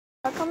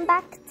welcome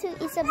back to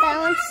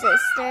Isabelle and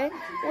Sister.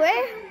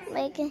 We're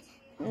making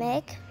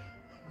Make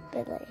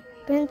Believe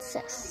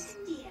Princess.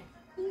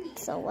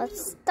 So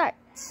let's start.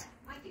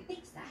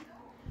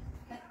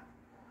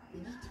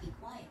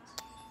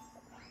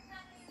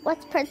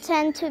 Let's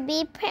pretend to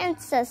be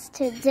princess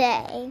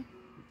today.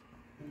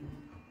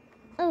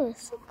 Oh,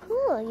 so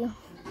cool.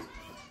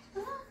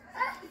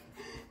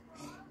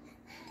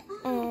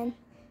 And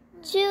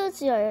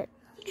choose your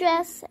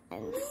dress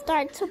and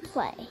start to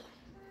play.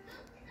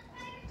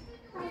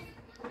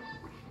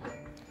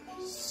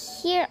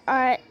 Here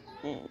are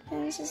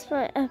princesses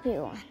for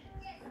everyone.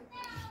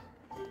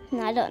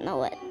 And I don't know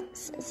what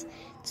this is.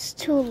 It's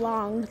too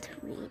long to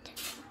read.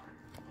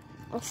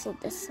 Also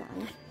this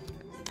one.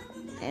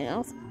 And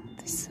also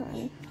this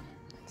one.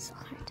 It's so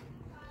hard.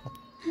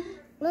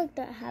 Look,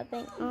 they're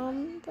having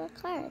the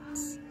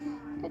cards.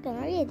 They're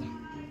gonna read.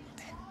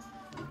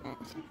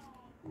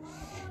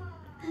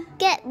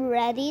 Get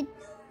ready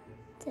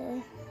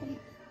to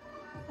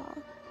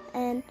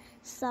and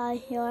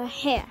style your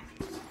hair.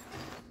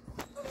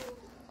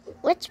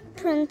 Which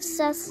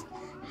princess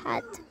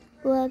hat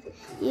would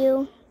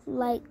you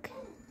like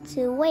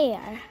to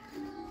wear?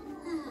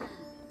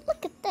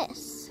 Look at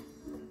this.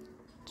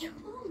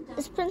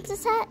 This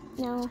princess hat?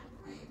 No.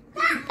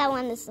 That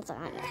one isn't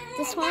on it.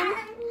 This one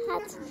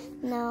hat?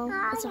 No.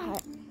 It's a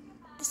heart.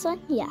 This one?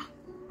 Yeah.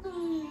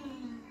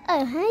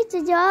 Oh, hi,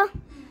 Jojo.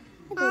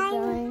 What are you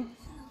doing?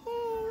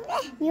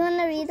 You want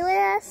to read with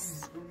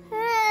us?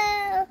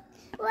 Wow.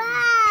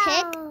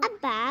 Pick a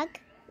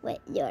bag with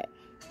your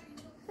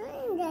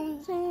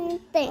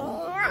thing.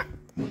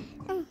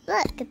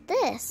 Look at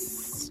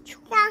this.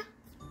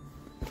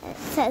 It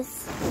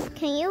says,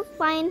 can you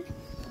find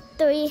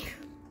 3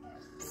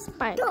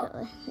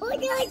 sparkles?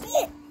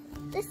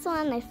 This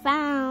one I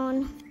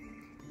found.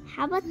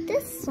 How about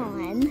this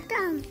one?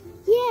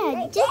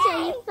 Yeah,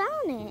 Jojo, you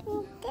found it.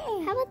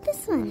 How about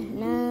this one?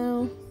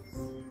 No.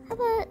 How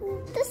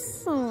about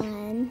this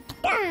one?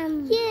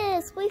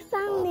 Yes, we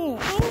found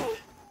it.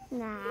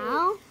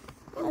 Now,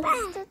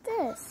 let's do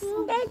this.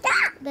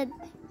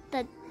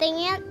 The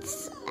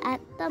dance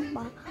at the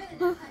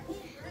bottom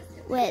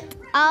with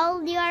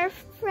all your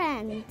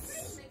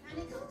friends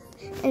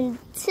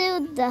until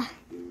the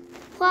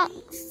clock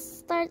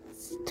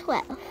starts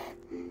 12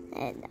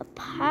 and the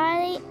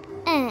party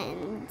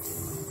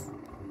ends.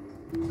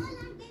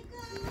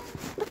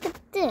 Look at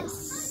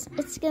this.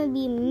 It's gonna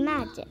be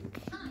magic.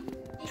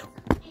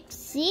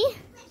 See?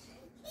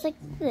 It's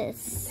like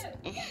this.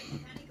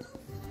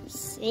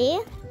 See?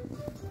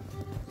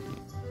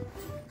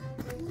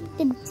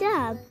 Good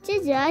job.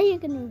 Jojo, you're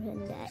gonna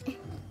win that.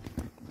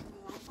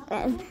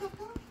 And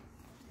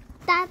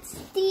that's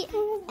the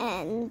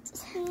end.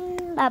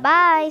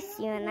 Bye-bye.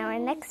 See you in our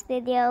next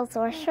videos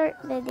or short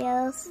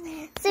videos.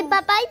 Say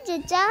bye-bye,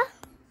 Jojo.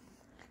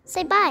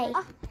 Say bye.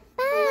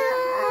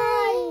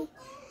 Bye.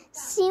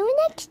 See you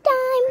next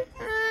time.